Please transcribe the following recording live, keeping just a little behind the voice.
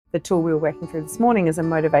the tool we were working through this morning is a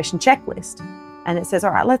motivation checklist. And it says,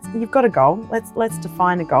 all right, you've got a goal. Let's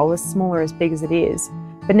define a goal, as small or as big as it is.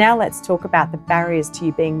 But now let's talk about the barriers to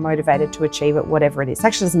you being motivated to achieve it, whatever it is. It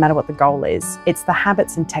actually doesn't matter what the goal is. It's the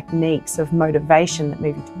habits and techniques of motivation that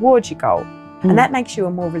move you towards your goal. And that makes you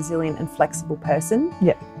a more resilient and flexible person.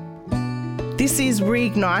 Yeah. This is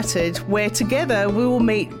Reignited, where together we will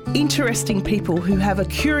meet interesting people who have a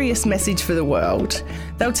curious message for the world.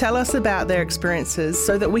 They'll tell us about their experiences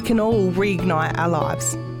so that we can all reignite our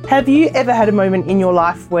lives. Have you ever had a moment in your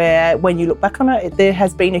life where, when you look back on it, there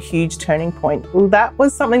has been a huge turning point? Well, that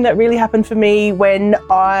was something that really happened for me when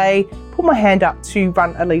I put my hand up to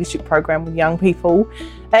run a leadership program with young people.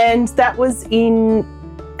 And that was in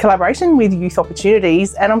collaboration with Youth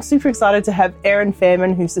Opportunities. And I'm super excited to have Erin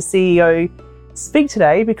Fairman, who's the CEO, speak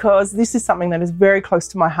today, because this is something that is very close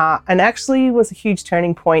to my heart and actually was a huge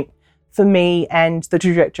turning point for me and the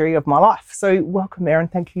trajectory of my life. So welcome, Erin.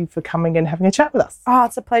 Thank you for coming and having a chat with us. Oh,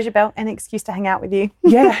 it's a pleasure, Belle. An excuse to hang out with you.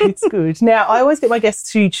 Yeah, it's good. Now, I always get my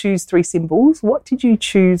guests to choose 3 symbols. What did you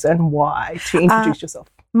choose and why to introduce yourself?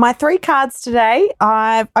 My 3 cards today,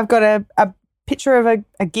 I've got a picture of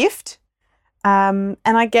a gift. And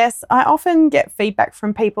I guess I often get feedback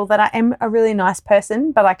from people that I am a really nice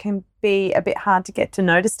person, but I can be a bit hard to get to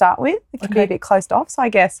know to start with. It can be a bit closed off. So I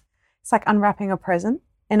guess it's like unwrapping a present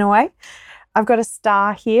in a way. I've got a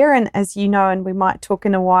star here, and as you know, and we might talk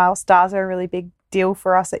in a while, stars are a really big deal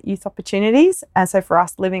for us at Youth Opportunities. And so for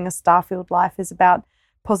us, living a star-filled life is about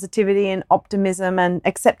positivity and optimism and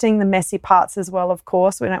accepting the messy parts as well, of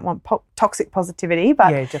course. We don't want toxic positivity,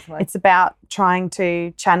 but it's about trying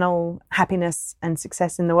to channel happiness and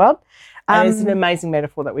success in the world. And it's an amazing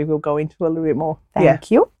metaphor that we will go into a little bit more.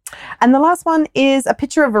 Thank you. And the last one is a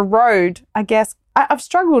picture of a road. I guess I've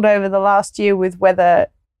struggled over the last year with whether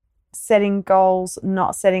setting goals,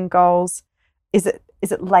 not setting goals, is it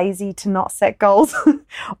lazy to not set goals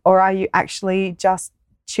or are you actually just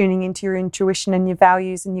tuning into your intuition and your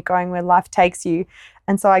values and you're going where life takes you?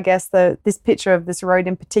 And so I guess this picture of this road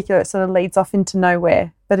in particular, it sort of leads off into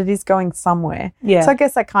nowhere, but it is going somewhere. Yeah. So I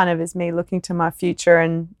guess that kind of is me looking to my future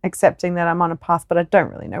and accepting that I'm on a path, but I don't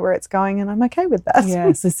really know where it's going and I'm okay with that.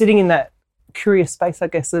 Yeah, so sitting in that curious space, I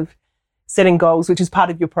guess, of setting goals, which is part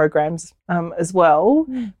of your programs as well,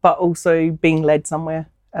 but also being led somewhere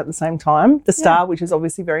at the same time. The star, which is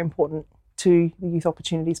obviously very important to the Youth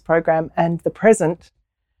Opportunities program, and the present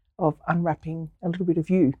of unwrapping a little bit of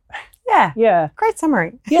you. Yeah. Yeah. Great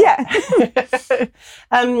summary. Yeah.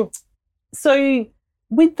 So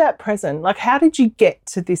with that present, like, how did you get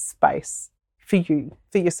to this space for you,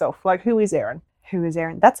 for yourself? Like, who is Erin? Who is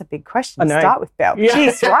Erin? That's a big question to start with, Belle. Yeah.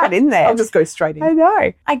 She's right in there. I'll just go straight in. I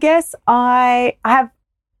know. I guess I have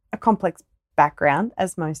a complex background,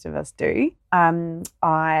 as most of us do.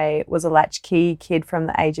 I was a latchkey kid from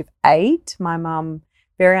the age of 8. My mum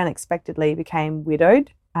very unexpectedly became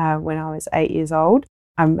widowed when I was 8 years old.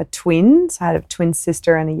 I'm a twin, so I had a twin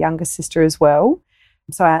sister and a younger sister as well.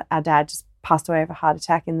 So our dad just passed away of a heart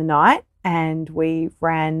attack in the night, and we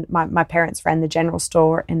ran, my parents ran the general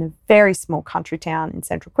store in a very small country town in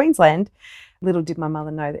central Queensland. Little did my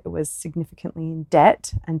mother know that it was significantly in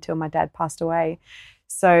debt until my dad passed away.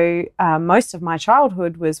 So most of my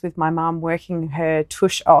childhood was with my mum working her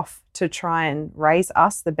tush off to try and raise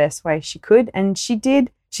us the best way she could. And she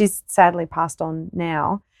did. She's sadly passed on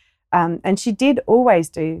now. And she did always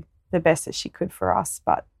do the best that she could for us,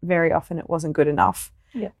 but very often it wasn't good enough.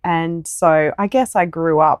 Yeah. And so I guess I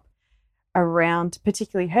grew up around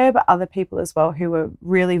particularly her, but other people as well who were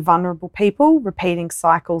really vulnerable people, repeating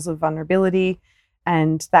cycles of vulnerability,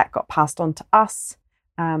 and that got passed on to us.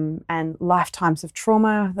 And lifetimes of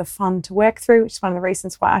trauma, the fun to work through, which is one of the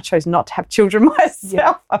reasons why I chose not to have children myself.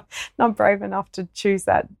 Yeah. I'm not brave enough to choose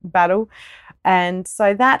that battle. And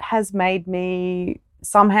so that has made me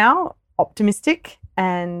somehow optimistic,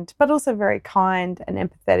 but also very kind and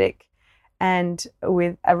empathetic, and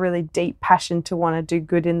with a really deep passion to want to do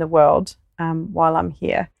good in the world while I'm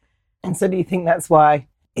here. And so do you think that's why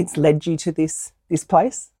it's led you to this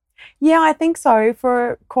place? Yeah, I think so.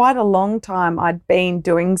 For quite a long time, I'd been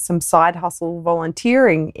doing some side hustle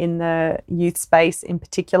volunteering in the youth space in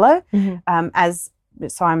particular. Mm-hmm.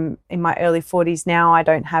 So I'm in my early 40s now. I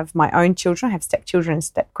don't have my own children. I have stepchildren and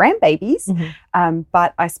step-grandbabies. Mm-hmm.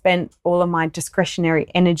 But I spent all of my discretionary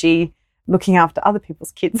energy looking after other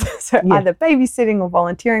people's kids. So either babysitting or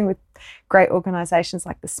volunteering with great organisations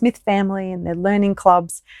like the Smith family and their learning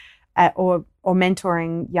clubs, or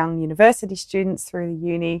mentoring young university students through the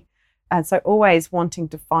uni. And so always wanting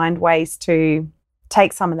to find ways to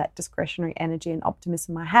take some of that discretionary energy and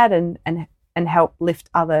optimism I had and help lift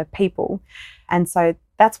other people. And so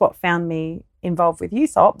that's what found me involved with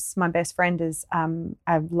Youth Ops, my best friend is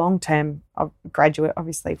a long-term graduate,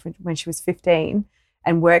 obviously, when she was 15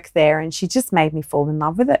 and worked there, and she just made me fall in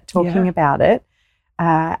love with it, talking about it.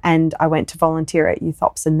 And I went to volunteer at Youth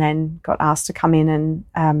Ops and then got asked to come in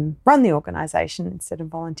and run the organisation instead of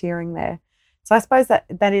volunteering there. So I suppose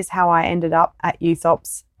that is how I ended up at Youth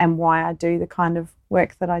Ops and why I do the kind of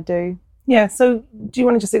work that I do. Yeah, so do you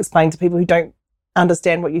want to just explain to people who don't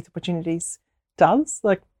understand what Youth Opportunities does?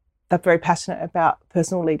 Like, they're very passionate about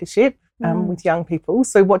personal leadership with young people.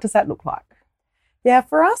 So what does that look like? Yeah,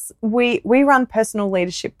 for us, we run personal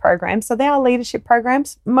leadership programs. So they are leadership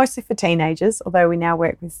programs, mostly for teenagers, although we now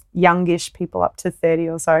work with youngish people up to 30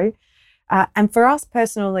 or so. And for us,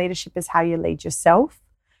 personal leadership is how you lead yourself.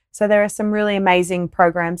 So there are some really amazing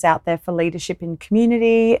programs out there for leadership in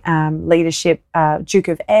community, leadership Duke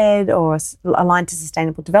of Ed, or aligned to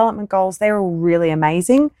sustainable development goals. They're all really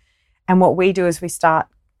amazing. And what we do is we start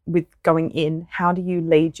with going in, how do you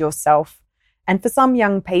lead yourself? And for some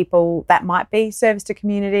young people, that might be service to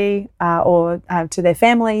community or to their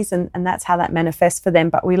families, and that's how that manifests for them.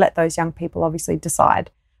 But we let those young people obviously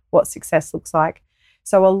decide what success looks like.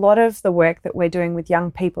 So a lot of the work that we're doing with young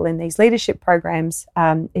people in these leadership programs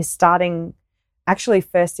is starting actually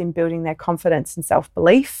first in building their confidence and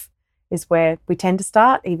self-belief is where we tend to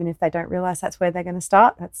start, even if they don't realise that's where they're going to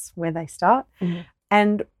start. That's where they start.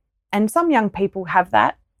 Mm-hmm. And some young people have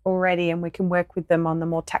that already, and we can work with them on the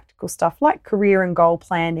more tactical stuff like career and goal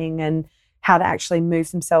planning and how to actually move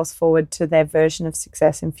themselves forward to their version of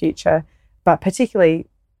success in future. But particularly,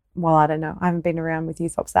 well, I don't know, I haven't been around with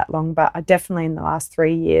Youth Ops that long, but I definitely in the last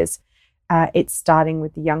 3 years, it's starting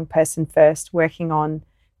with the young person first, working on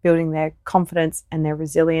building their confidence and their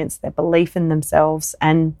resilience, their belief in themselves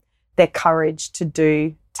and their courage to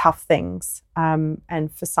do tough things.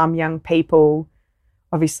 And for some young people,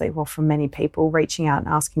 obviously, well, for many people, reaching out and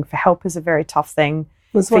asking for help is a very tough thing.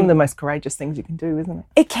 Well, it's one of the most courageous things you can do, isn't it?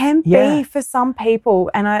 It can be for some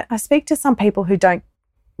people. And I speak to some people who don't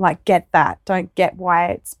get that, don't get why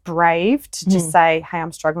it's brave to just say, hey,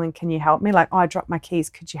 I'm struggling, can you help me? Like, oh, I dropped my keys,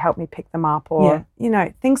 could you help me pick them up? Or,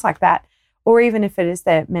 things like that. Or even if it is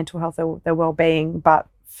their mental health or their well-being. But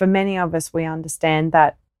for many of us, we understand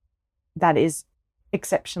that that is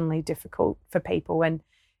exceptionally difficult for people. And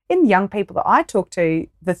in young people that I talk to,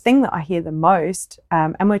 the thing that I hear the most,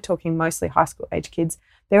 and we're talking mostly high school age kids,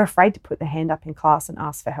 they're afraid to put their hand up in class and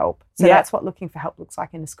ask for help. So that's what looking for help looks like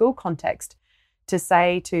in a school context, to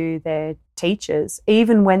say to their teachers,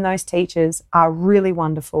 even when those teachers are really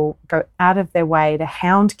wonderful, go out of their way to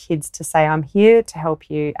hound kids to say, I'm here to help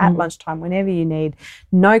you at lunchtime, whenever you need.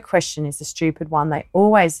 No question is a stupid one. They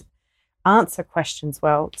always answer questions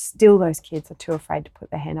well. Still, those kids are too afraid to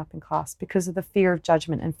put their hand up in class because of the fear of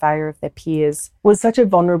judgment and failure of their peers. Well, it's such a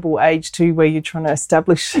vulnerable age too, where you're trying to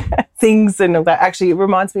establish things and all that. Actually, it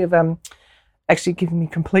reminds me of actually giving me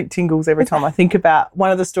complete tingles every time I think about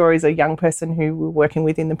one of the stories, a young person who we're working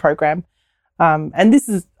with in the program. And this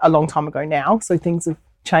is a long time ago now, so things have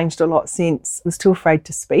changed a lot since. Was too afraid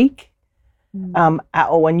to speak at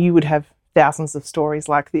all, and you would have thousands of stories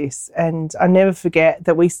like this. And I never forget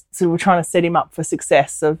that we sort of were trying to set him up for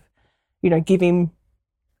success of, give him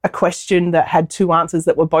a question that had two answers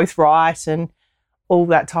that were both right and all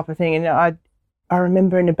that type of thing. And I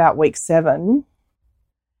remember in about week 7,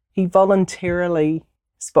 he voluntarily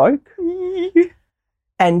spoke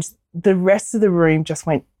and the rest of the room just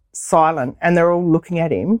went silent and they're all looking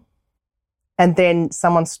at him. And then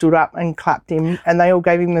someone stood up and clapped him and they all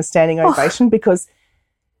gave him a standing ovation because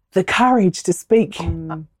the courage to speak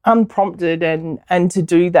unprompted and to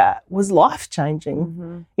do that was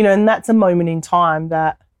life-changing. And that's a moment in time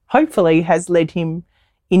that hopefully has led him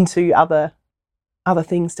into other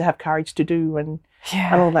things to have courage to do and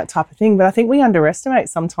all that type of thing. But I think we underestimate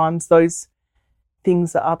sometimes those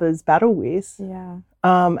things that others battle with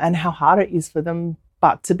and how hard it is for them.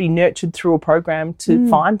 But to be nurtured through a program to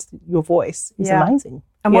find your voice is amazing.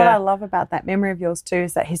 And what I love about that memory of yours too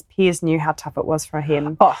is that his peers knew how tough it was for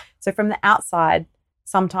him. So from the outside,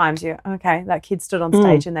 sometimes you're, okay, that kid stood on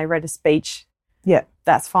stage and they read a speech. Yeah.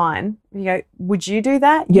 That's fine. You go, would you do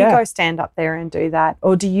that? You go stand up there and do that.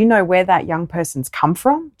 Or do you know where that young person's come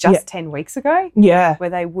from just 10 weeks ago? Yeah. Where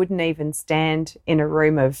they wouldn't even stand in a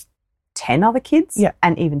room of 10 other kids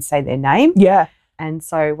and even say their name. Yeah. And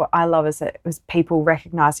so what I love is that it was people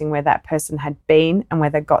recognising where that person had been and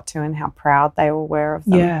where they got to and how proud they all were of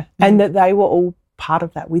them. Yeah, and that they were all part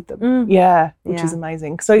of that with them. Which is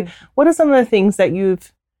amazing. So what are some of the things that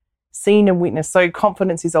you've seen and witnessed? So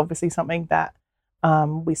confidence is obviously something that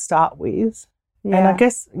we start with. And I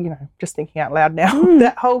guess, just thinking out loud now,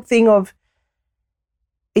 that whole thing of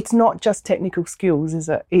it's not just technical skills, is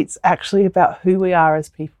it? It's actually about who we are as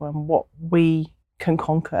people and what we can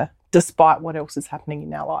conquer despite what else is happening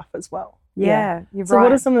in our life as well. Yeah, you're so right.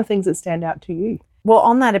 what are some of the things that stand out to you? Well,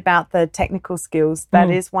 on that about the technical skills, that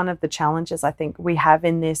is one of the challenges I think we have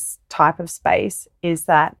in this type of space, is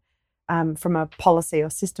that from a policy or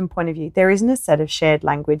system point of view, there isn't a set of shared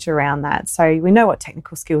language around that. So we know what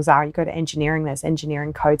technical skills are. You go to engineering, there's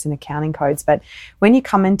engineering codes and accounting codes. But when you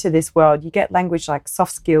come into this world, you get language like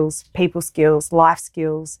soft skills, people skills, life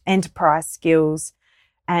skills, enterprise skills.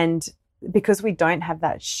 And because we don't have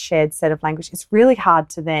that shared set of language, it's really hard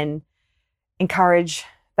to then encourage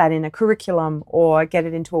that in a curriculum or get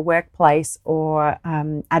it into a workplace or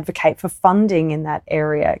advocate for funding in that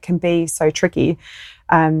area. It can be so tricky.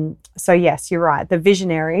 So yes, you're right. The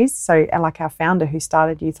visionaries, so like our founder who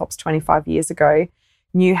started Youth Ops 25 years ago,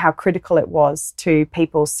 knew how critical it was to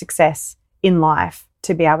people's success in life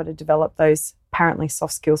to be able to develop those apparently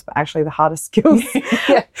soft skills, but actually the hardest skills.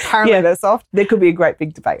 Apparently they're soft. There could be a great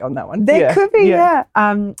big debate on that one. There could be,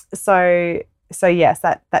 So yes,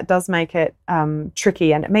 that does make it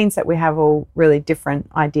tricky, and it means that we have all really different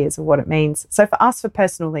ideas of what it means. So for us, for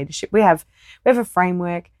personal leadership, we have a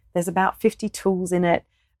framework. There's about 50 tools in it.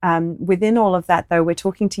 Within all of that, though, we're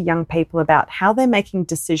talking to young people about how they're making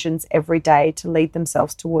decisions every day to lead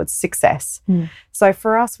themselves towards success. So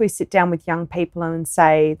for us, we sit down with young people and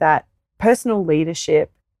say that personal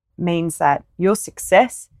leadership means that your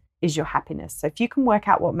success is your happiness. So if you can work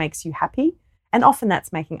out what makes you happy, and often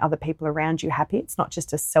that's making other people around you happy, it's not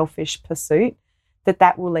just a selfish pursuit,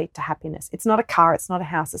 that will lead to happiness. It's not a car, it's not a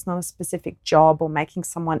house, it's not a specific job or making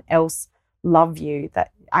someone else love you,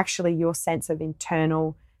 that actually your sense of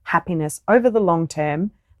internal happiness over the long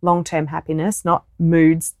term happiness, not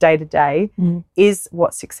moods day to day, is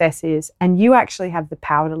what success is. And you actually have the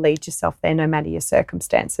power to lead yourself there no matter your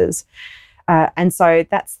circumstances. And so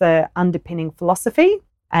that's the underpinning philosophy.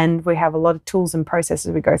 And we have a lot of tools and processes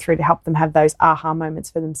we go through to help them have those aha moments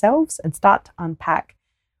for themselves and start to unpack,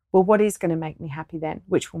 well, what is going to make me happy then?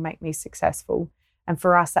 Which will make me successful? And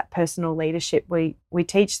for us, that personal leadership, we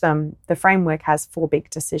teach them, the framework has 4 big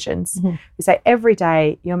decisions. We say every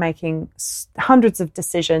day you're making hundreds of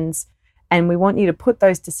decisions, and we want you to put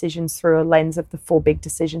those decisions through a lens of the 4 big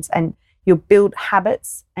decisions, and you'll build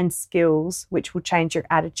habits and skills which will change your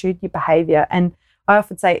attitude, your behavior. And I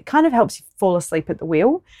often say it kind of helps you fall asleep at the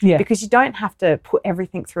wheel because you don't have to put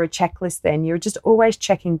everything through a checklist then. You're just always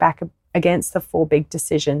checking back against the 4 big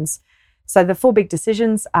decisions. So the 4 big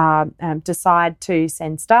decisions are decide to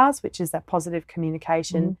send stars, which is that positive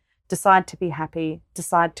communication, decide to be happy,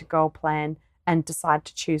 decide to goal plan, and decide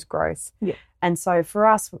to choose growth. And so for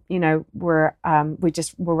us, we're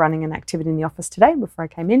running an activity in the office today before I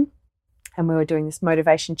came in, and we were doing this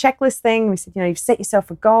motivation checklist thing. We said, you've set yourself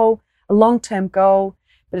a goal, a long-term goal,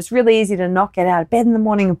 but it's really easy to not get out of bed in the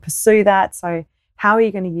morning and pursue that. So how are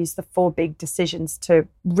you going to use the 4 big decisions to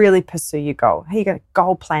really pursue your goal? How are you going to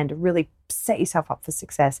goal plan to really set yourself up for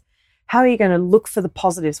success? How are you going to look for the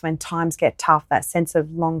positives when times get tough, that sense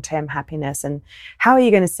of long-term happiness? And how are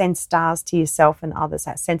you going to send stars to yourself and others,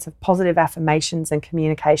 that sense of positive affirmations and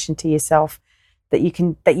communication to yourself that you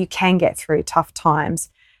can get through tough times?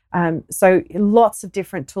 So lots of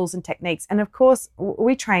different tools and techniques. And of course,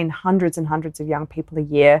 we train hundreds and hundreds of young people a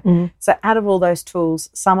year. So out of all those tools,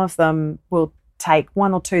 some of them will take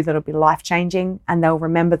 1 or 2 that'll be life-changing, and they'll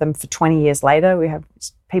remember them for 20 years later. We have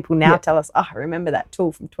people now tell us, I remember that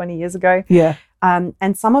tool from 20 years ago.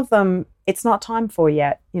 And some of them, it's not time for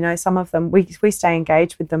yet. Some of them, we stay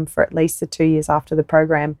engaged with them for at least the 2 years after the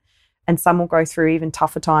program, and some will go through even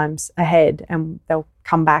tougher times ahead, and they'll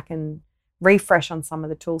come back and refresh on some of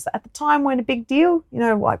the tools that at the time weren't a big deal.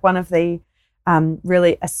 Like one of the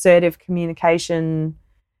really assertive communication,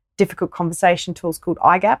 difficult conversation tools called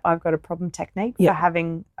IGAP, I've got a problem technique, for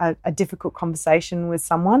having a difficult conversation with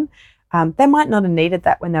someone. They might not have needed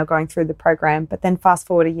that when they're going through the program, but then fast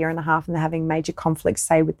forward 1.5 years and they're having major conflicts,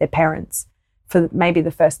 say, with their parents for maybe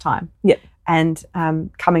the first time. And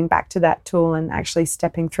coming back to that tool and actually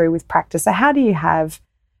stepping through with practice. So how do you have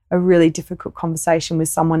a really difficult conversation with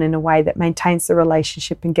someone in a way that maintains the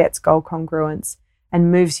relationship and gets goal congruence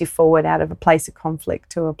and moves you forward out of a place of conflict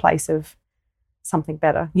to a place of something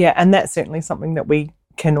better? And that's certainly something that we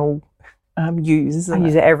can all use, isn't it? I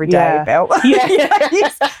use it every day, Belle.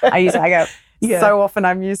 I use it. I go, so often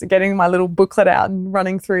I'm used to getting my little booklet out and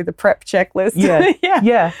running through the prep checklist.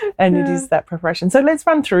 And it is that preparation. So let's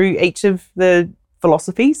run through each of the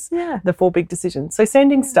philosophies, the 4 big decisions. So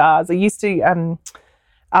sending stars, I used to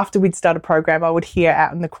after we'd start a program, I would hear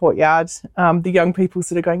out in the courtyard the young people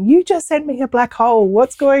sort of going, "You just sent me a black hole.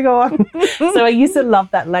 What's going on?" So I used to love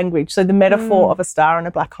that language. So the metaphor of a star and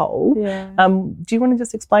a black hole. Yeah. Do you want to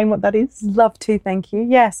just explain what that is? Love to, thank you.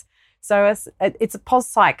 Yes. So it's a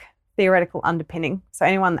pos-psych theoretical underpinning. So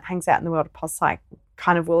anyone that hangs out in the world of pos-psych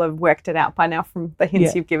kind of will have worked it out by now from the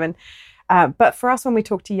hints you've given. But for us, when we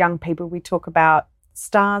talk to young people, we talk about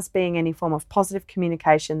stars being any form of positive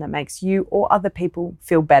communication that makes you or other people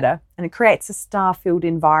feel better. And it creates a star-filled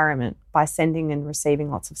environment by sending and receiving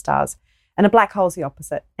lots of stars. And a black hole is the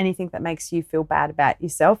opposite. Anything that makes you feel bad about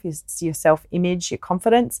yourself, your self-image, your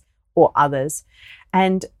confidence, or others.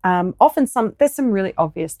 And often there's some really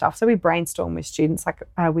obvious stuff. So we brainstorm with students, like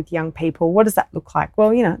with young people. What does that look like?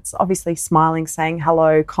 Well, it's obviously smiling, saying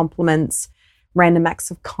hello, compliments, random acts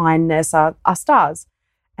of kindness are stars.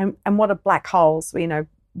 And what are black holes?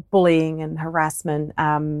 Bullying and harassment,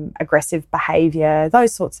 aggressive behaviour,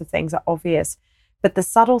 those sorts of things are obvious. But the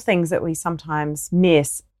subtle things that we sometimes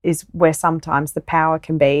miss is where sometimes the power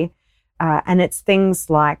can be. And it's things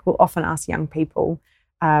like, we'll often ask young people,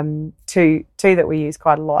 two that we use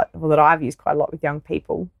quite a lot, or that I've used quite a lot with young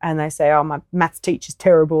people, and they say, "Oh, my maths teacher's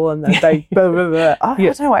terrible," and they blah, blah, blah. I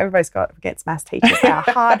don't know what everybody's got against maths teachers. They are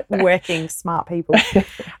hard-working, smart people.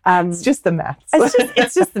 It's just the maths.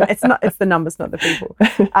 It's the numbers, not the people.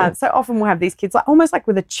 So often we'll have these kids almost like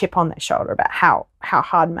with a chip on their shoulder about how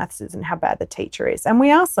hard maths is and how bad the teacher is, and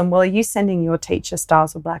we ask them, "Well, are you sending your teacher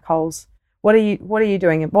stars or black holes? What are you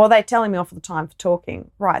doing?" Well, they're telling me off all the time for talking.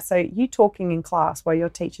 Right, so you talking in class while your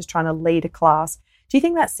teacher's trying to lead a class. Do you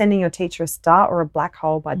think that's sending your teacher a star or a black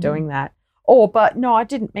hole by doing that? But no, I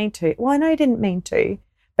didn't mean to. Well, I know you didn't mean to,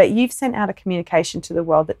 but you've sent out a communication to the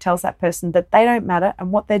world that tells that person that they don't matter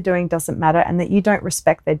and what they're doing doesn't matter, and that you don't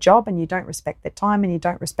respect their job and you don't respect their time and you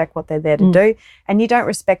don't respect what they're there to do, and you don't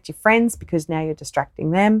respect your friends because now you're distracting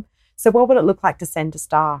them. So what would it look like to send a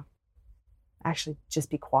star? Actually, just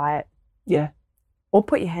be quiet. Yeah. Or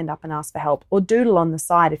put your hand up and ask for help, or doodle on the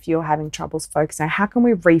side if you're having troubles focusing. How can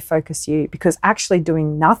we refocus you? Because actually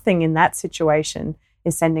doing nothing in that situation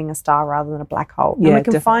is sending a star rather than a black hole. Yeah, and we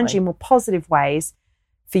can definitely find you more positive ways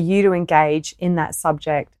for you to engage in that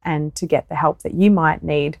subject and to get the help that you might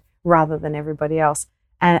need rather than everybody else.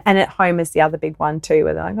 And at home is the other big one too,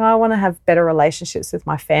 where they're like, "Oh, I want to have better relationships with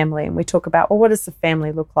my family." And we talk about, well, what does the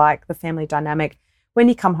family look like, the family dynamic? When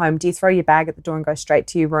you come home, do you throw your bag at the door and go straight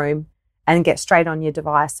to your room and get straight on your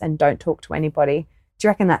device and don't talk to anybody? Do you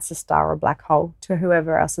reckon that's a star or a black hole to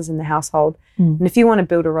whoever else is in the household? And if you want to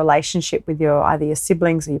build a relationship with either your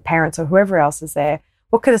siblings or your parents or whoever else is there,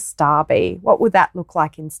 what could a star be? What would that look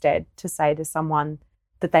like instead, to say to someone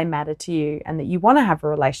that they matter to you and that you want to have a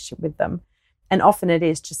relationship with them? And often it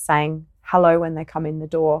is just saying hello when they come in the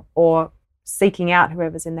door, or seeking out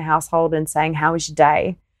whoever's in the household and saying, "How was your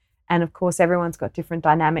day?" And of course, everyone's got different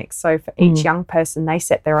dynamics. So for each young person, they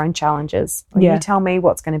set their own challenges. You tell me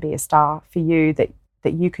what's going to be a star for you that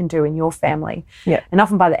you can do in your family. Yeah. And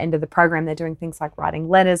often by the end of the program, they're doing things like writing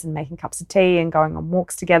letters and making cups of tea and going on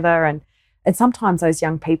walks together. And sometimes those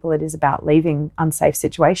young people, it is about leaving unsafe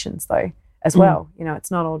situations though as well. It's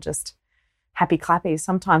not all just happy clappy.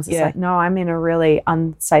 Sometimes it's like, no, I'm in a really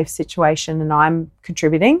unsafe situation and I'm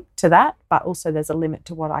contributing to that, but also there's a limit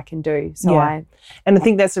to what I can do. So and I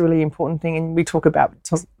think that's a really important thing. And we talk about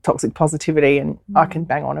toxic positivity, and I can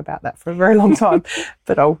bang on about that for a very long time,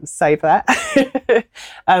 but I'll save that.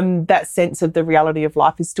 That sense of the reality of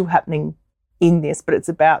life is still happening in this, but it's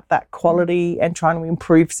about that quality and trying to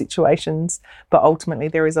improve situations. But ultimately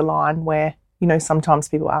there is a line where, sometimes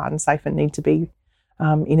people are unsafe and need to be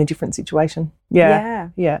in a different situation. Yeah.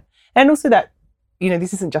 And also that,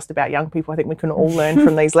 this isn't just about young people. I think we can all learn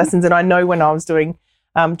from these lessons. And I know when I was doing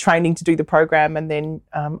training to do the program, and then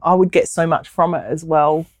I would get so much from it as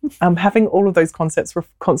well, having all of those concepts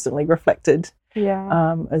constantly reflected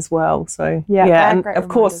as well. So, and of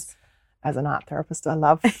course, as an art therapist, I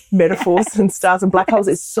love metaphors and stars and black holes.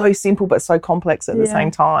 It's so simple but so complex at the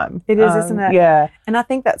same time. It is, isn't it? Yeah. And I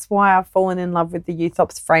think that's why I've fallen in love with the Youth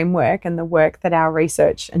Ops framework and the work that our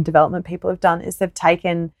research and development people have done. Is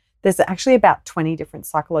there's actually about 20 different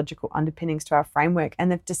psychological underpinnings to our framework,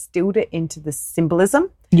 and they've distilled it into the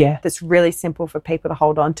symbolism that's really simple for people to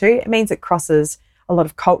hold on to. It means it crosses a lot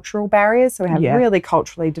of cultural barriers. So we have really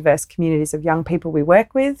culturally diverse communities of young people we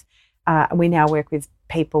work with. And we now work with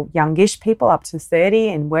people, youngish people up to 30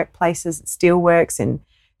 in workplaces, steelworks, in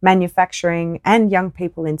manufacturing, and young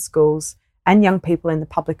people in schools, and young people in the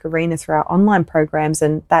public arena through our online programs.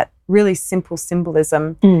 And that really simple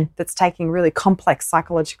symbolism that's taking really complex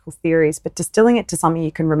psychological theories but distilling it to something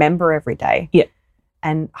you can remember every day. Yeah.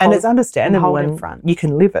 And it's understandable and hold in and front. you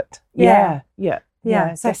can live it. Yeah.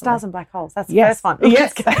 Yeah, so definitely. stars and black holes. That's the Yes. first one.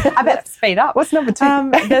 Yes. I better speed up. What's number 2?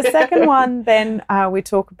 The second one then we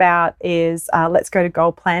talk about is let's go to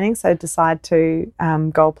goal planning. So decide to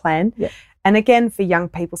goal plan. Yeah. And again, for young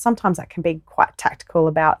people, sometimes that can be quite tactical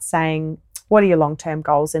about saying, what are your long-term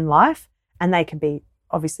goals in life? And they can be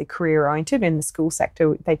obviously career-oriented. In the school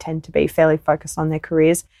sector, they tend to be fairly focused on their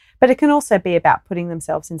careers. But it can also be about putting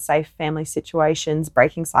themselves in safe family situations,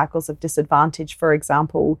 breaking cycles of disadvantage, for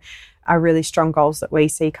example, are really strong goals that we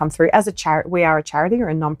see come through. As a charity, we are a charity or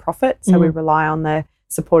a non-profit, so we rely on the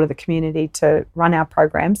support of the community to run our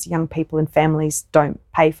programs. Young people and families don't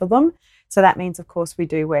pay for them. So that means, of course, we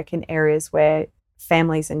do work in areas where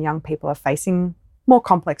families and young people are facing more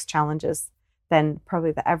complex challenges than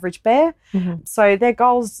probably the average bear. So their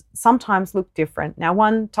goals sometimes look different. Now,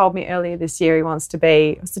 one told me earlier this year he wants to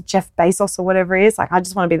be, was it Jeff Bezos or whatever he is? Like, I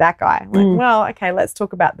just want to be that guy. I'm like, well, okay, let's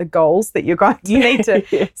talk about the goals that you're going to need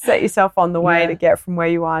to set yourself on the way to get from where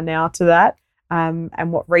you are now to that,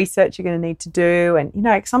 and what research you're going to need to do. And, you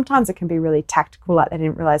know, sometimes it can be really tactical, like they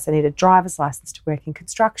didn't realize they need a driver's license to work in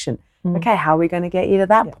construction. Okay, how are we going to get you to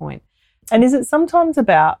that point? And is it sometimes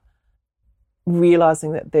about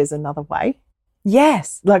realizing that there's another way?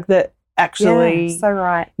 Yes. Like that actually, so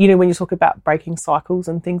right. you know, when you talk about breaking cycles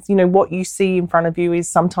and things, you know, what you see in front of you is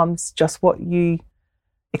sometimes just what you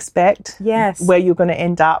expect. Yes. Where you're going to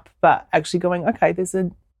end up, but actually going, okay,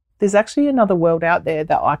 there's actually another world out there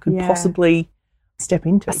that I could possibly step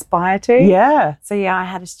into. Aspire to. Yeah. So, I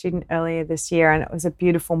had a student earlier this year and it was a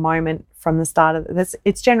beautiful moment from the start of this.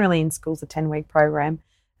 It's generally in schools a 10-week program.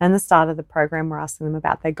 And the start of the program, we're asking them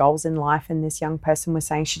about their goals in life. And this young person was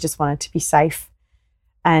saying she just wanted to be safe.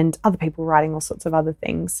 And other people were writing all sorts of other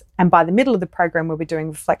things. And by the middle of the program, we were doing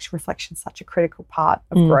reflection. Reflection is such a critical part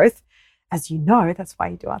of growth. As you know, that's why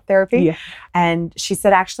you do art therapy. Yeah. And she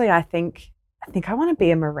said, actually, I think I want to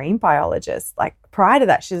be a marine biologist. Like prior to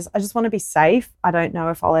that, she says, I just want to be safe. I don't know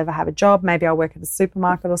if I'll ever have a job. Maybe I'll work at a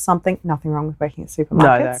supermarket or something. Nothing wrong with working at supermarkets.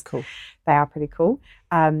 No, they're cool. They are pretty cool.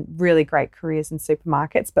 Really great careers in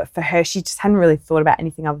supermarkets. But for her, she just hadn't really thought about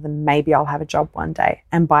anything other than maybe I'll have a job one day.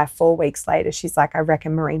 And by 4 weeks later, she's like, I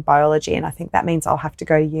reckon marine biology. And I think that means I'll have to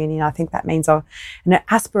go to uni. And I think that means and her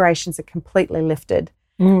aspirations are completely lifted.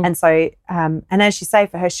 And so, and as you say,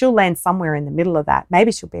 for her, she'll land somewhere in the middle of that.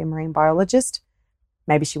 Maybe she'll be a marine biologist.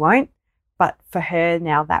 Maybe she won't. But for her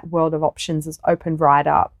now, that world of options is opened right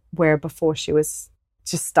up, where before she was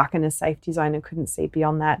just stuck in a safety zone and couldn't see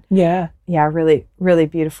beyond that. Yeah. Yeah, really, really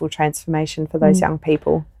beautiful transformation for those young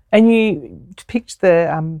people. And you picked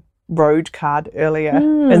the road card earlier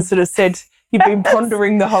and sort of said you've been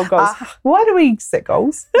pondering the whole goals. Why do we set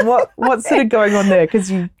goals? What's sort of going on there?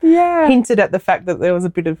 Because you hinted at the fact that there was a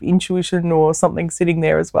bit of intuition or something sitting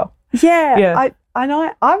there as well. Yeah. I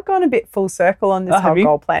know I've gone a bit full circle on this whole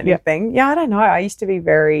goal planning thing. Yeah, I don't know. I used to be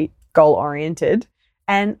very goal-oriented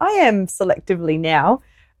and I am selectively now.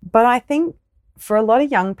 But I think for a lot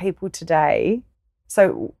of young people today,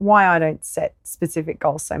 so why I don't set specific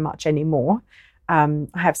goals so much anymore, I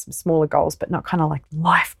have some smaller goals, but not kind of like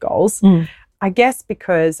life goals. I guess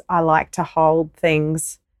because I like to hold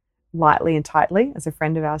things lightly and tightly, as a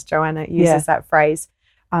friend of ours, Joanna, uses that phrase.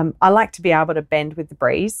 I like to be able to bend with the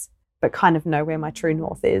breeze, but kind of know where my true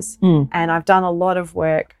north is. And I've done a lot of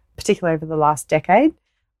work, particularly over the last decade,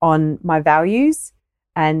 on my values,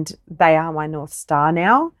 and they are my North Star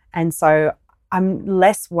now. And so I'm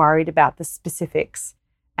less worried about the specifics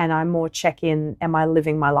and I more check in, am I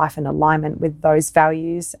living my life in alignment with those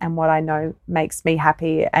values and what I know makes me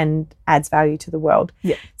happy and adds value to the world.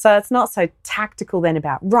 Yeah. So it's not so tactical then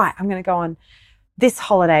about, right, I'm going to go on this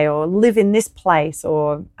holiday or live in this place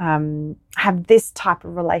or have this type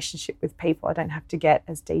of relationship with people. I don't have to get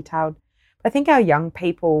as detailed. I think our young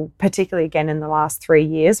people, particularly again in the last 3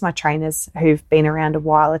 years, my trainers who've been around a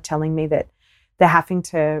while are telling me that they're having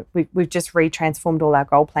to, we've just retransformed all our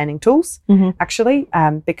goal planning tools, actually,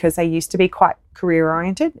 because they used to be quite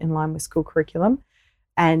career-oriented in line with school curriculum.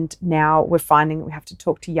 And now we're finding we have to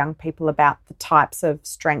talk to young people about the types of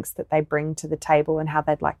strengths that they bring to the table and how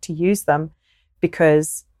they'd like to use them,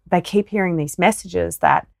 because they keep hearing these messages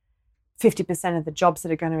that 50% of the jobs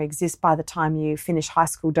that are going to exist by the time you finish high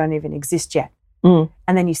school don't even exist yet. And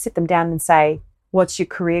then you sit them down and say, what's your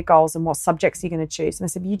career goals and what subjects are you going to choose? And I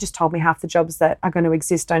said, you just told me half the jobs that are going to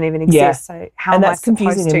exist don't even exist. Yeah. So how and am that's I supposed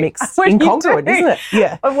confusing to? and mixed, incongruent, isn't it?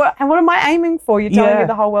 Yeah. And what am I aiming for? You're telling me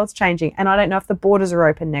the whole world's changing. And I don't know if the borders are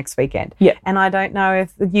open next weekend. Yeah. And I don't know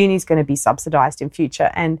if the uni's going to be subsidised in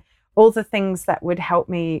future. And all the things that would help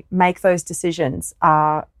me make those decisions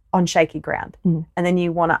are on shaky ground. And then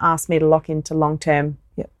you want to ask me to lock into long-term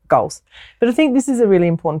goals. But I think this is a really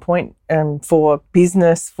important point for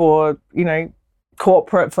business, for, you know,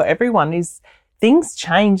 corporate, for everyone, is things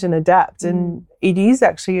change and adapt. And it is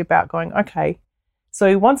actually about going, okay,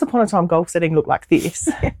 so once upon a time goal setting looked like this,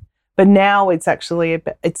 but now it's actually,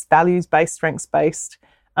 it's values-based, strengths-based,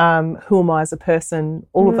 who am I as a person,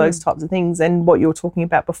 all of those types of things. And what you were talking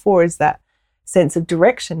about before is that sense of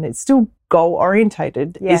direction. It's still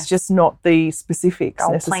goal-orientated. It's just not the specifics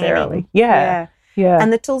goal necessarily. Yeah.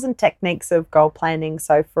 And the tools and techniques of goal planning.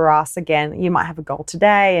 So for us, again, you might have a goal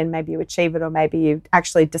today and maybe you achieve it, or maybe you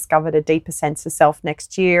actually discovered a deeper sense of self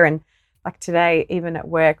next year. And like today, even at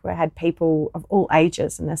work, we had people of all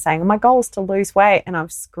ages and they're saying, my goal is to lose weight. And I'm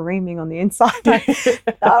screaming on the inside,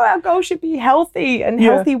 our goal should be healthy. And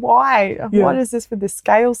healthy why? What is this with the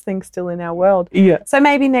scales thing still in our world? So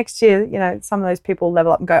maybe next year, you know, some of those people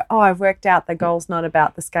level up and go, I've worked out the goal's not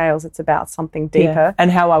about the scales, it's about something deeper.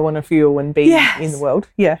 And how I want to feel and be in the world.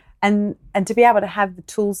 And to be able to have the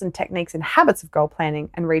tools and techniques and habits of goal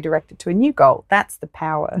planning and redirect it to a new goal, that's the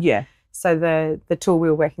power. So the tool we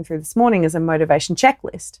were working through this morning is a motivation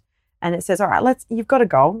checklist. And it says, all right, you've got a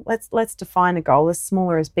goal. Let's define a goal, as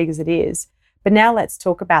small or as big as it is. But now let's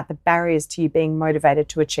talk about the barriers to you being motivated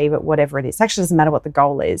to achieve it, whatever it is. It actually doesn't matter what the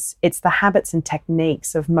goal is. It's the habits and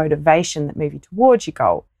techniques of motivation that move you towards your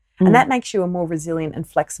goal. And that makes you a more resilient and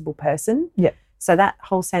flexible person. So that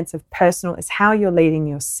whole sense of personal is how you're leading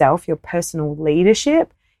yourself. Your personal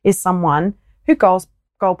leadership is someone who goal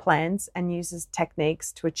plans and uses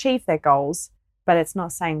techniques to achieve their goals, but it's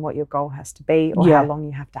not saying what your goal has to be or how long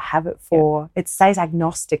you have to have it for. It stays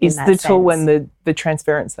agnostic in that sense. It's the tool and the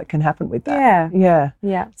transference that can happen with that.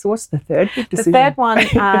 Yeah. So what's the third big decision? The third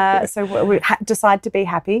one, so we decide to be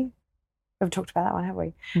happy. We've talked about that one, have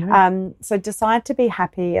we? So decide to be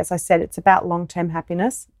happy. As I said, it's about long-term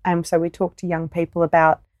happiness. So we talk to young people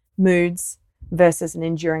about moods versus an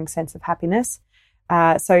enduring sense of happiness.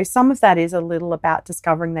 So some of that is a little about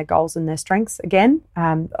discovering their goals and their strengths. Again,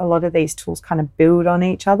 a lot of these tools kind of build on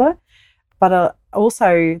each other, but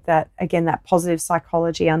also that positive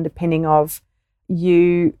psychology underpinning of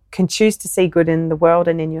you can choose to see good in the world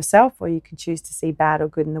and in yourself, or you can choose to see bad or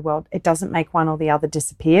good in the world. It doesn't make one or the other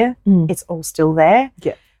disappear. It's all still there.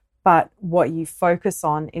 But what you focus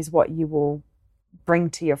on is what you will bring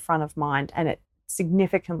to your front of mind, and it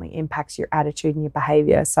significantly impacts your attitude and your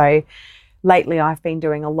behavior. So lately, I've been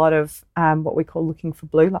doing a lot of what we call looking for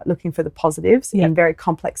blue, like looking for the positives in very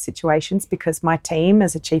complex situations, because my team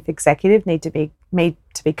as a chief executive need to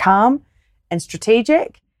be calm and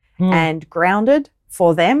strategic and grounded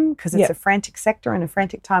for them, because it's a frantic sector and a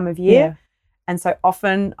frantic time of year. And so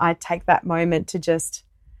often I take that moment to just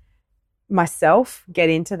myself get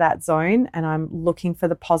into that zone, and I'm looking for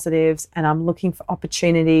the positives and I'm looking for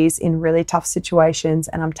opportunities in really tough situations,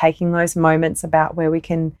 and I'm taking those moments about where we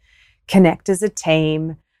can connect as a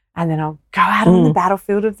team, and then I'll go out on the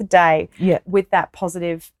battlefield of the day with that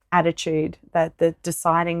positive attitude, that the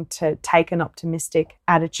deciding to take an optimistic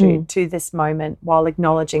attitude to this moment while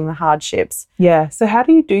acknowledging the hardships. So how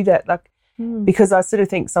do you do that? Like, because I sort of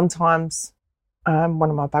think sometimes one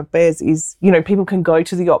of my bugbears is, you know, people can go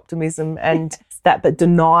to the optimism and that, but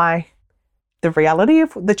deny the reality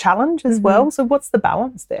of the challenge as well. So what's the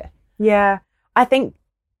balance there? I think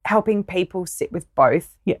helping people sit with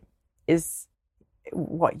both is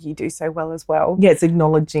what you do so well as well. It's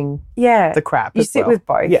acknowledging the crap you sit with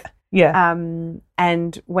both.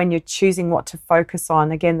 And when you're choosing what to focus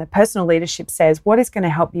on, again, the personal leadership says what is going to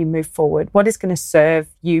help you move forward, what is going to serve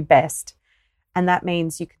you best. And that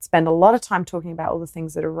means you could spend a lot of time talking about all the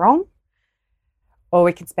things that are wrong, or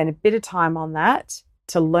we could spend a bit of time on that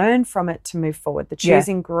to learn from it to move forward, the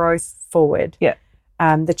choosing growth forward.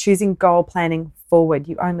 The choosing goal planning forward.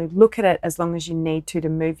 You only look at it as long as you need to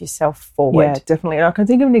move yourself forward. Yeah, definitely. And I can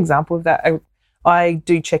think of an example of that. I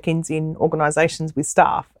do check-ins in organisations with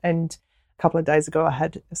staff, and a couple of days ago I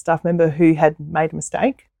had a staff member who had made a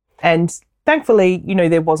mistake, and thankfully, you know,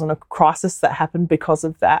 there wasn't a crisis that happened because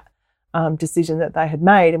of that decision that they had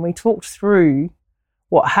made, and we talked through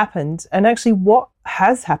what happened and actually what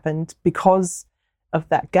has happened because of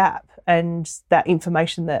that gap and that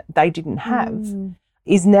information that they didn't have.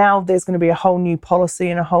 Is now there's going to be a whole new policy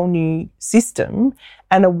and a whole new system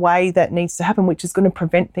and a way that needs to happen, which is going to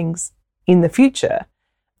prevent things in the future.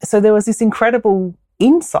 So there was this incredible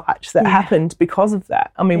insight that happened because of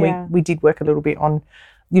that. I mean, we did work a little bit on,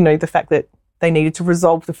 you know, the fact that they needed to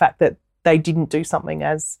resolve the fact that they didn't do something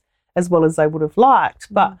as well as they would have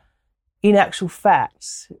liked. But in actual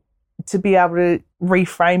fact, to be able to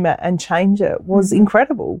reframe it and change it was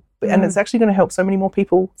incredible. and it's actually going to help so many more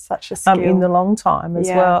people Such a skill. in the long term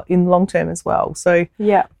as well. So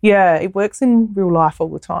yeah, it works in real life all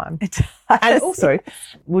the time. it does. And also,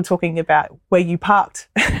 we're talking about where you parked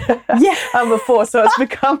Yeah. before, so it's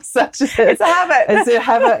become such a It's a habit. It's a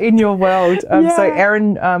habit in your world. So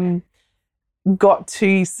Erin got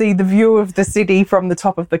to see the view of the city from the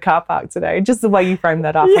top of the car park today. Just the way you frame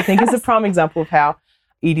that up, I think, is a prime example of how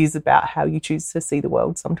it is about how you choose to see the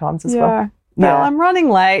world sometimes as well. Well, I'm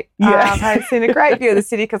running late. Yeah. I've seen a great view of the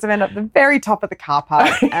city because I've ended up at the very top of the car park.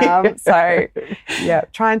 So,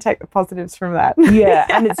 try and take the positives from that. Yeah,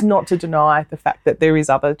 and it's not to deny the fact that there is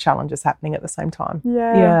other challenges happening at the same time.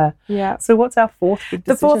 Yeah. So what's our fourth big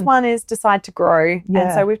decision? The fourth one is decide to grow. Yeah.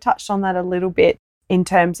 And so we've touched on that a little bit in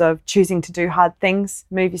terms of choosing to do hard things,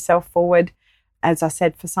 move yourself forward. As I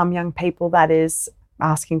said, for some young people, that is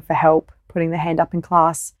asking for help, putting their hand up in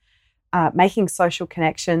class, making social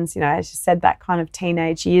connections. As you said, that kind of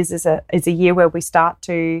teenage years is a year where we start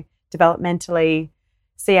to developmentally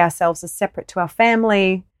see ourselves as separate to our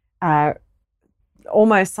family,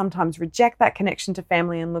 almost sometimes reject that connection to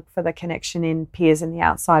family and look for the connection in peers in the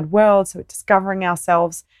outside world. So we're discovering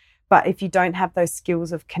ourselves. But if you don't have those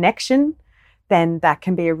skills of connection, then that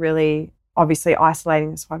can be a really obviously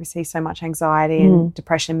isolating. That's why we see so much anxiety and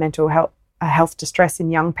depression, mental health distress in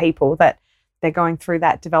young people, that they're going through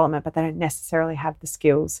that development, but they don't necessarily have the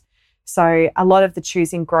skills. So a lot of the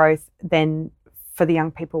choosing growth then for the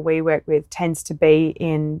young people we work with tends to be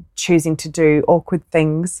in choosing to do awkward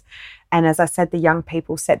things. And as I said, the young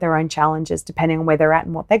people set their own challenges depending on where they're at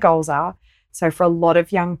and what their goals are. So for a lot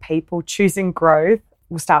of young people, choosing growth,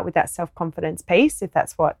 we'll start with that self-confidence piece, if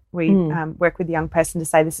that's what we work with the young person to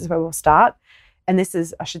say, this is where we'll start. And this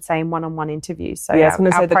is, I should say, in one-on-one interviews. So I was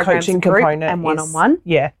going to say the coaching component and one-on-one.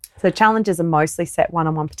 Yeah. So challenges are mostly set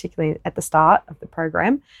one-on-one, particularly at the start of the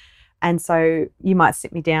program. And so you might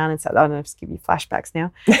sit me down and say, I don't know, just give you flashbacks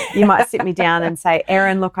now. You might sit me down and say,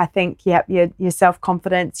 Erin, look, I think, your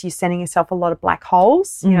self-confidence, you're sending yourself a lot of black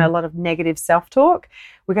holes, a lot of negative self-talk.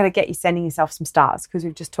 We've got to get you sending yourself some stars, because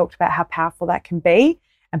we've just talked about how powerful that can be,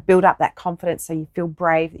 and build up that confidence so you feel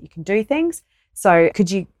brave that you can do things. So could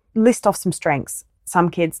you list off some strengths? Some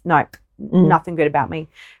kids, nope, nothing good about me.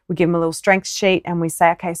 We give them a little strengths sheet and we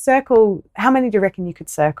say, okay, circle, how many do you reckon you could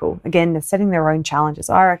circle? Again, they're setting their own challenges.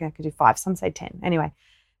 I reckon I could do 5, some say 10. Anyway,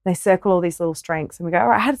 they circle all these little strengths and we go, all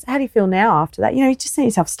right, how do you feel now after that? You just send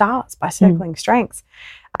yourself stars by circling strengths.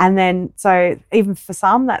 And then, so even for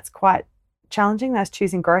some, that's quite challenging. That's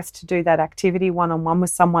choosing growth to do that activity one-on-one with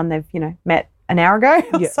someone they've, met an hour ago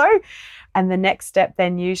or so. And the next step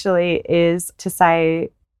then usually is to say,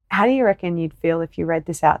 how do you reckon you'd feel if you read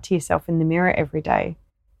this out to yourself in the mirror every day?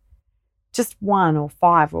 Just 1 or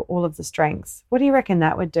 5 or all of the strengths. What do you reckon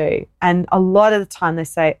that would do? And a lot of the time they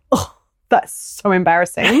say, oh, that's so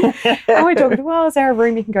embarrassing. And we talk, well, is there a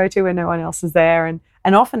room you can go to where no one else is there?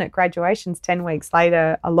 And often at graduations 10 weeks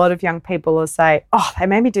later, a lot of young people will say, oh, they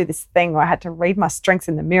made me do this thing where I had to read my strengths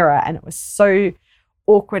in the mirror and it was so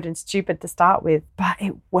awkward and stupid to start with, but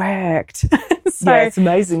it worked. So it's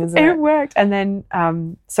amazing, isn't it? It worked. And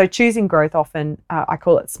then, so choosing growth often, I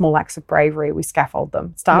call it small acts of bravery. We scaffold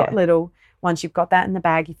them. Start little. Once you've got that in the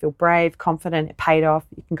bag, you feel brave, confident, it paid off.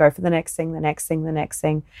 You can go for the next thing, the next thing, the next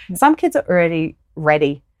thing. Some kids are already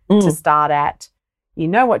ready to start at. You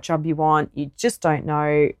know what job you want. You just don't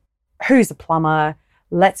know who's a plumber.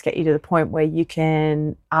 Let's get you to the point where you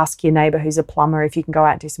can ask your neighbour who's a plumber if you can go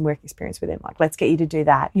out and do some work experience with him. Like, let's get you to do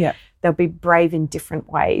that. Yeah. They'll be brave in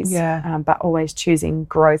different ways, but always choosing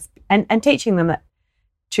growth and teaching them that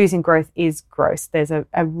choosing growth is growth. There's a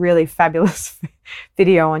really fabulous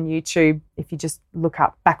video on YouTube. If you just look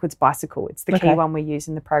up backwards bicycle, it's the key one we use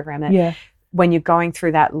in the program. That when you're going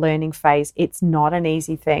through that learning phase, it's not an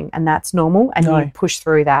easy thing, and that's normal, and you push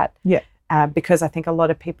through that. Yeah. Because I think a lot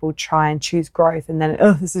of people try and choose growth and then,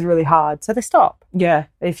 this is really hard. So they stop. Yeah.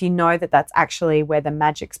 But if you know that that's actually where the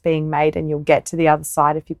magic's being made and you'll get to the other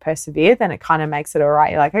side if you persevere, then it kind of makes it all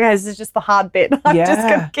right. You're like, okay, this is just the hard bit. I'm just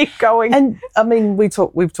going to keep going. And I mean, we've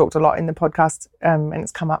talked a lot in the podcast and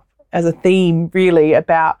it's come up as a theme really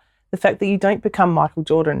about the fact that you don't become Michael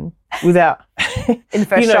Jordan without in the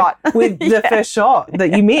first shot. With the first shot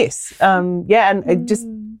that you miss. And it just,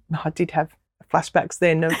 I did have flashbacks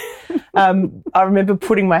then of I remember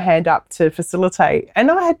putting my hand up to facilitate, and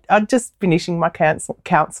I'd just finishing my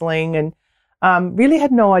counselling and really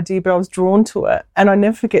had no idea, but I was drawn to it. And I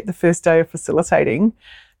never forget the first day of facilitating,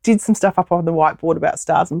 did some stuff up on the whiteboard about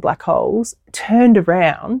stars and black holes, turned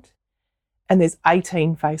around and there's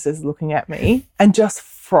 18 faces looking at me and just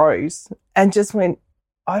froze and just went,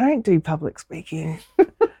 I don't do public speaking.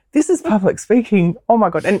 This is public speaking. Oh my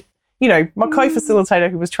God. And you know, my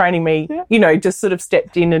co-facilitator who was training me, you know, just sort of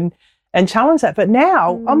stepped in and challenged that. But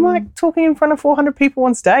now I'm like talking in front of 400 people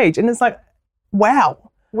on stage, and it's like,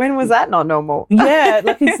 wow. When was that not normal? Yeah,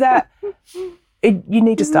 like is that... you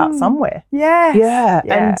need to start somewhere. Yes. Yeah.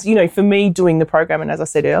 And, you know, for me doing the program, and as I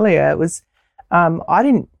said earlier, it was, I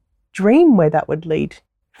didn't dream where that would lead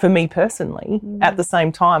for me personally at the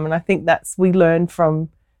same time. And I think we learn from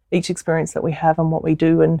each experience that we have and what we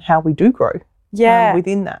do and how we do grow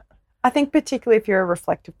within that. I think particularly if you're a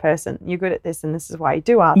reflective person, you're good at this, and this is why you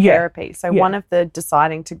do art therapy. So one of the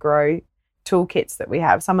deciding to grow toolkits that we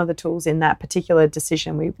have, some of the tools in that particular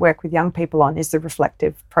decision we work with young people on is the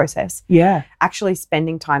reflective process. Yeah. Actually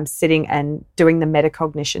spending time sitting and doing the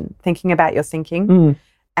metacognition, thinking about your thinking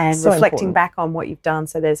and So reflecting important. back on what you've done.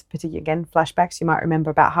 So there's again, flashbacks. You might remember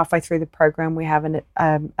about halfway through the program, we have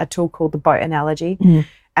a tool called the boat analogy.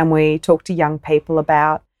 And we talk to young people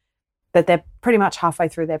about that they're pretty much halfway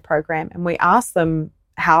through their program. And we ask them,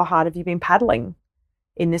 how hard have you been paddling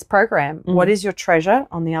in this program? What is your treasure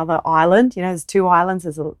on the other island? You know, there's two islands.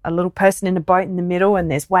 There's a little person in a boat in the middle,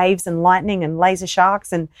 and there's waves and lightning and laser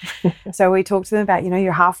sharks. And so we talk to them about, you know,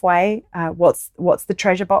 you're halfway. What's the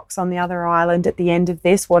treasure box on the other island at the end of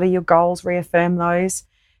this? What are your goals? Reaffirm those.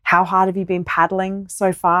 How hard have you been paddling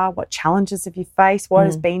so far? What challenges have you faced? What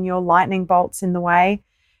has been your lightning bolts in the way?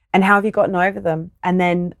 And how have you gotten over them? And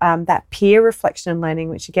then that peer reflection and learning,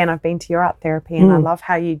 which again, I've been to your art therapy, and I love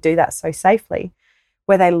how you do that so safely,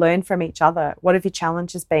 where they learn from each other. What have your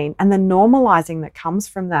challenges been? And the normalizing that comes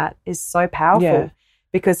from that is so powerful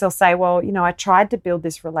because they'll say, well, you know, I tried to build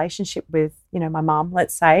this relationship with, you know, my mum,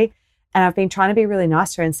 let's say, and I've been trying to be really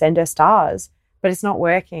nice to her and send her stars, but it's not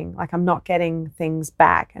working. Like, I'm not getting things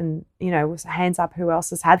back. And, you know, hands up, who else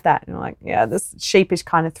has had that? And I'm like, yeah, this sheepish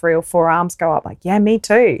kind of 3 or 4 arms go up, like, yeah, me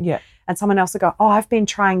too. Yeah. And someone else will go, oh, I've been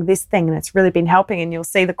trying this thing and it's really been helping. And you'll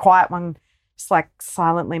see the quiet one just like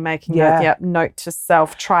silently making a note to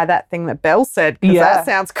self, try that thing that Belle said, because that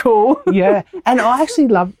sounds cool. Yeah. And I actually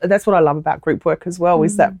that's what I love about group work as well,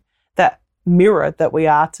 is that mirror that we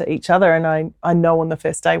are to each other. And I know on the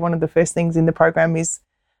first day, one of the first things in the program is,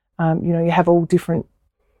 you know, you have all different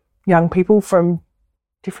young people from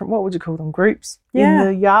different, what would you call them, groups in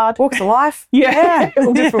the yard. Walks of life.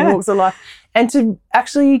 All different walks of life. And to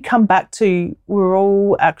actually come back to, we're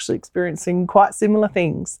all actually experiencing quite similar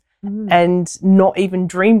things and not even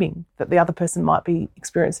dreaming that the other person might be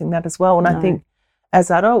experiencing that as well. And I think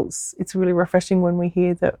as adults, it's really refreshing when we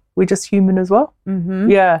hear that we're just human as well.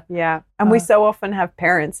 Yeah. Yeah. And we so often have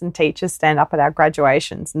parents and teachers stand up at our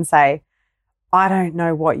graduations and say, I don't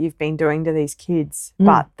know what you've been doing to these kids,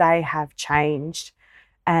 but they have changed.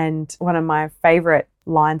 And one of my favourite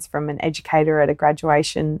lines from an educator at a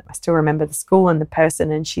graduation, I still remember the school and the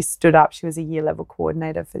person, and she stood up. She was a year level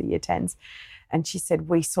coordinator for the year 10s. And she said,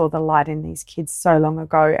 we saw the light in these kids so long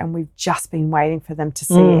ago, and we've just been waiting for them to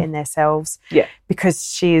see it in themselves. Yeah. Because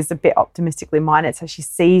she is a bit optimistically minded. So she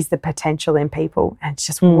sees the potential in people and it's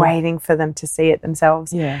just waiting for them to see it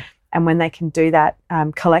themselves. Yeah. And when they can do that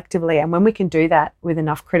collectively, and when we can do that with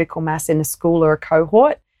enough critical mass in a school or a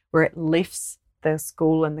cohort where it lifts the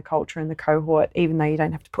school and the culture and the cohort, even though you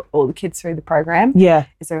don't have to put all the kids through the program,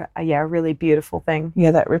 is a really beautiful thing.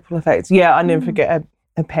 Yeah, that ripple effect. Yeah, I never forget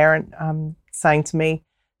a parent saying to me,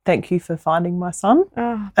 thank you for finding my son.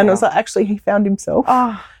 And I was like, actually, he found himself.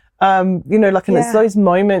 You know, like, and it's those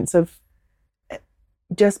moments of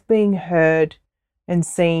just being heard and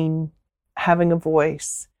seen, having a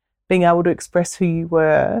voice, being able to express who you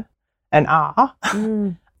were and are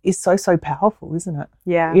is so powerful, isn't it?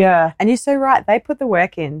 Yeah. Yeah. And you're so right. They put the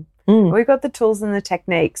work in. We've got the tools and the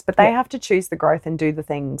techniques, but they have to choose the growth and do the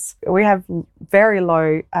things. We have very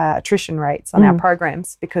low attrition rates on our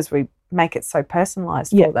programs because we make it so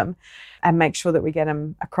personalised for them and make sure that we get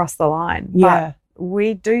them across the line. Yeah. But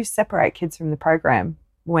we do separate kids from the program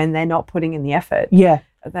when they're not putting in the effort. Yeah.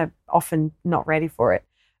 They're often not ready for it.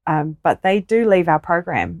 But they do leave our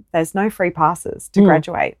program. There's no free passes to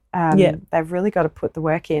graduate. They've really got to put the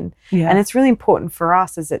work in. Yeah. And it's really important for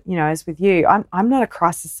us, as it, you know, as with you, I'm not a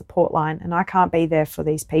crisis support line, and I can't be there for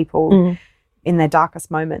these people in their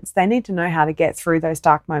darkest moments. They need to know how to get through those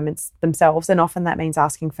dark moments themselves, and often that means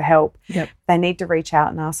asking for help. Yep. They need to reach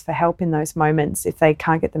out and ask for help in those moments if they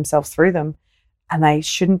can't get themselves through them, and they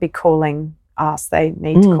shouldn't be calling us. They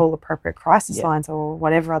need to call appropriate crisis lines or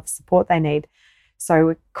whatever other support they need. So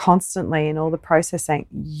we're constantly in all the process saying,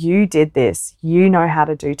 you did this, you know how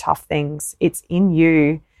to do tough things, it's in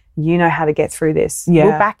you, you know how to get through this. Yeah.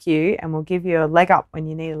 We'll back you and we'll give you a leg up when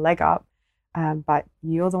you need a leg up, but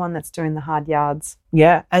you're the one that's doing the hard yards.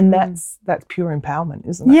 Yeah, and that's pure empowerment,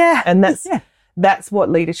 isn't it? Yeah. And that's that's what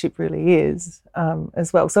leadership really is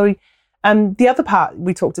as well. So the other part,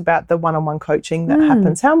 we talked about the one-on-one coaching that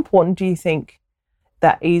happens. How important do you think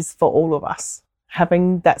that is for all of us,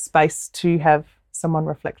 having that space to have someone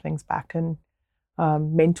reflect things back and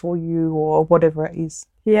mentor you or whatever it is?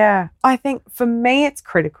 Yeah, I think for me it's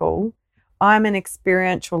critical. I'm an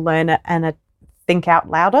experiential learner and a think out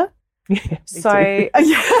louder. Yeah, so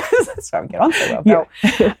that's why we get on so well.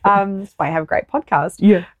 Yeah. That's why I have a great podcast.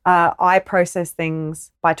 Yeah. I process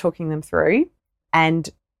things by talking them through, and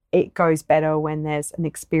it goes better when there's an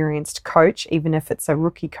experienced coach, even if it's a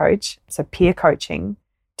rookie coach, so peer coaching,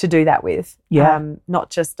 to do that with. Yeah. Not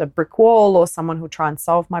just a brick wall or someone who'll try and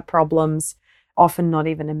solve my problems, often not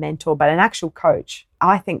even a mentor, but an actual coach.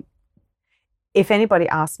 I think if anybody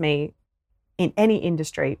asks me in any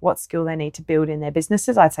industry what skill they need to build in their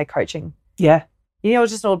businesses, I'd say coaching. Yeah. You'll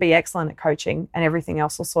just all be excellent at coaching and everything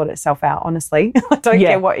else will sort itself out, honestly. I don't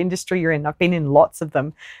care what industry you're in. I've been in lots of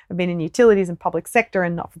them. I've been in utilities and public sector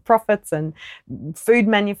and not-for-profits and food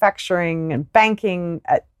manufacturing and banking.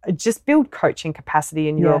 Just build coaching capacity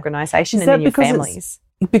in your organisation and in your families.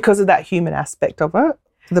 Because of that human aspect of it,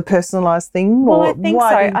 the personalised thing? Well, I think so.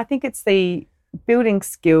 I think it's the building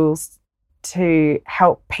skills to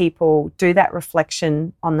help people do that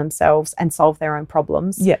reflection on themselves and solve their own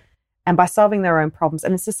problems. Yeah. And by solving their own problems,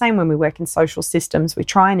 and it's the same when we work in social systems, we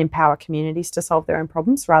try and empower communities to solve their own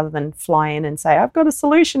problems rather than fly in and say, I've got a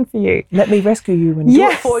solution for you. Let me rescue you and do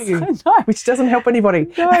it for you, which doesn't help anybody.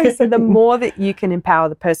 No, so the more that you can empower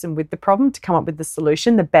the person with the problem to come up with the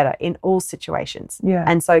solution, the better in all situations. Yeah.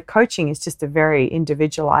 And so coaching is just a very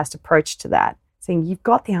individualized approach to that, saying you've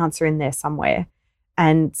got the answer in there somewhere.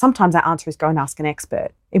 And sometimes that answer is go and ask an expert,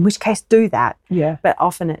 in which case do that. Yeah. But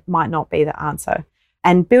often it might not be the answer.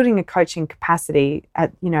 And building a coaching capacity,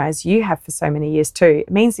 as you have for so many years too, it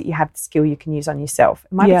means that you have the skill you can use on yourself.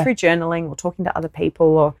 It might be through journaling or talking to other people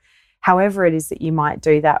or however it is that you might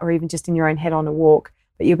do that, or even just in your own head on a walk.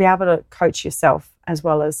 But you'll be able to coach yourself as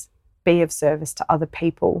well as be of service to other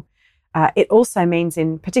people. It also means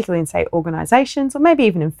particularly in, say, organisations or maybe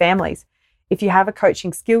even in families, if you have a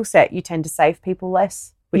coaching skill set, you tend to save people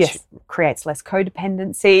less, which creates less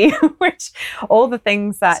codependency, which all the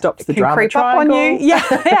things that stops the can creep up on you. Yeah.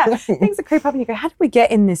 Things that creep up and you go, how did we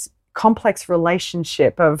get in this complex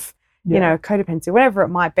relationship of, codependency, whatever it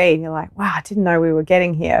might be. And you're like, wow, I didn't know we were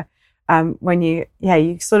getting here. When you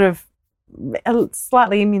sort of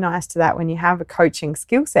slightly immunized to that when you have a coaching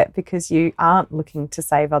skill set, because you aren't looking to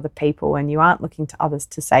save other people and you aren't looking to others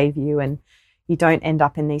to save you, and you don't end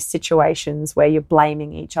up in these situations where you're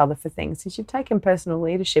blaming each other for things, because you've taken personal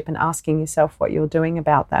leadership and asking yourself what you're doing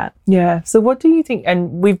about that. Yeah. So what do you think,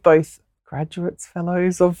 and we've both graduates,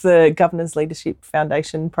 fellows of the Governors Leadership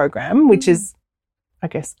Foundation program, which is, I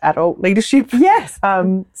guess, adult leadership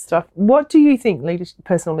stuff. What do you think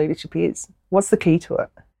personal leadership is? What's the key to it?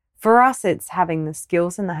 For us, it's having the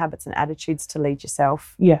skills and the habits and attitudes to lead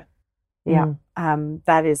yourself. Yeah. Yeah.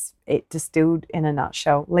 That is it distilled in a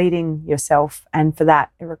nutshell, leading yourself. And for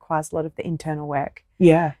that, it requires a lot of the internal work.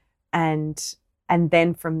 Yeah. And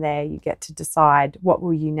then from there, you get to decide what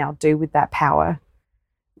will you now do with that power.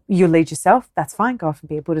 You lead yourself, that's fine. Go off and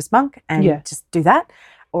be a Buddhist monk and just do that.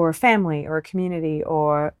 Or a family or a community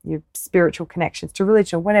or your spiritual connections to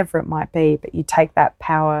religion or whatever it might be. But you take that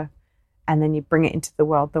power and then you bring it into the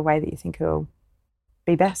world the way that you think it'll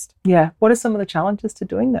be best. Yeah. What are some of the challenges to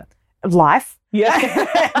doing that? Life.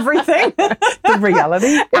 Yeah. Everything. The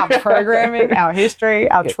reality. Our programming, our history,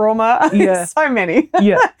 our trauma. Yeah. So many.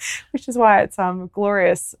 Yeah. Which is why it's a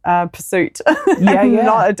glorious pursuit. Yeah.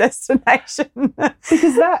 Not a destination.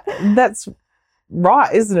 Because that's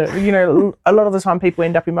right, isn't it? A lot of the time people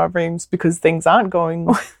end up in my rooms because things aren't going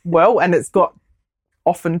well and it's got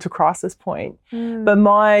often to crisis point. But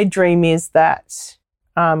my dream is that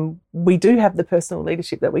we do have the personal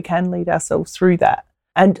leadership that we can lead ourselves through that.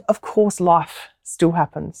 And, of course, life still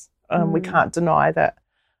happens. We can't deny that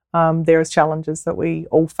there is challenges that we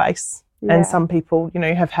all face. Yeah. And some people,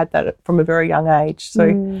 have had that from a very young age.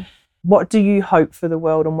 So what do you hope for the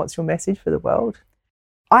world and what's your message for the world?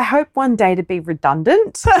 I hope one day to be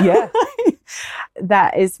redundant. Yeah.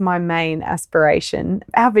 That is my main aspiration.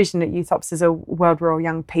 Our vision at Youth Ops is a world where all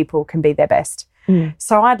young people can be their best.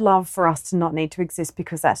 So I'd love for us to not need to exist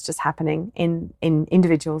because that's just happening in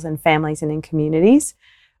individuals and families and in communities.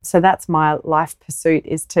 So that's my life pursuit,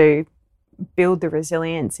 is to build the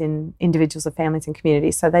resilience in individuals and families and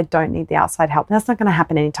communities so they don't need the outside help. And that's not going to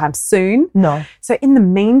happen anytime soon. No. So in the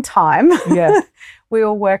meantime, we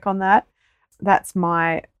all work on that. That's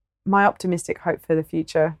my optimistic hope for the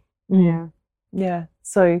future. Yeah.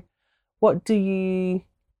 So what do you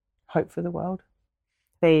hope for the world?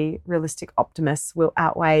 the realistic optimists will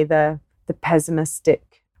outweigh the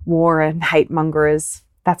pessimistic war and hate mongerers.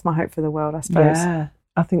 That's my hope for the world, I suppose. Yeah,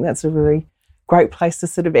 I think that's a really great place to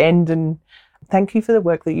sort of end. And thank you for the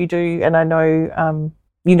work that you do. And I know,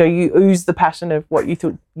 you ooze the passion of what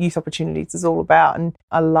Youth Opportunities is all about. And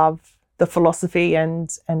I love the philosophy and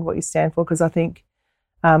what you stand for, because I think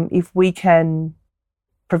if we can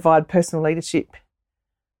provide personal leadership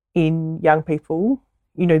in young people,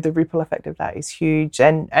 the ripple effect of that is huge.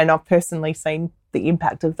 And I've personally seen the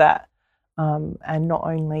impact of that, and not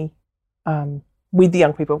only with the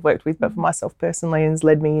young people I've worked with, but for myself personally, and has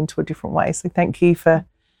led me into a different way. So thank you for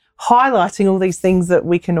highlighting all these things that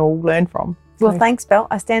we can all learn from. Well, thanks, Bel.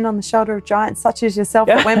 I stand on the shoulder of giants such as yourself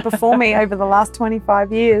that went before me over the last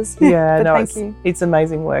 25 years. Yeah, thank you. It's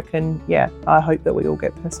amazing work, and I hope that we all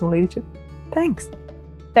get personal leadership. Thanks.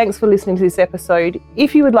 Thanks for listening to this episode.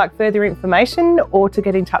 If you would like further information or to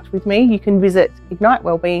get in touch with me, you can visit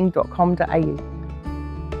ignitewellbeing.com.au.